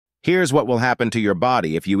Here's what will happen to your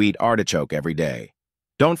body if you eat artichoke every day.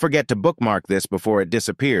 Don't forget to bookmark this before it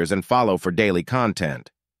disappears and follow for daily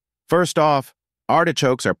content. First off,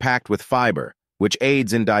 artichokes are packed with fiber, which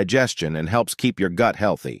aids in digestion and helps keep your gut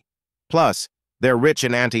healthy. Plus, they're rich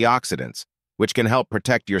in antioxidants, which can help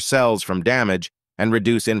protect your cells from damage and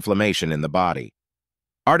reduce inflammation in the body.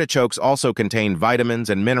 Artichokes also contain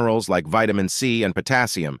vitamins and minerals like vitamin C and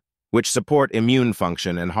potassium, which support immune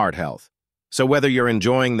function and heart health. So whether you're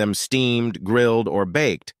enjoying them steamed, grilled, or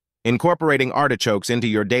baked, incorporating artichokes into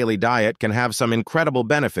your daily diet can have some incredible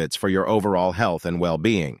benefits for your overall health and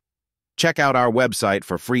well-being. Check out our website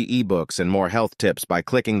for free ebooks and more health tips by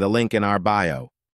clicking the link in our bio.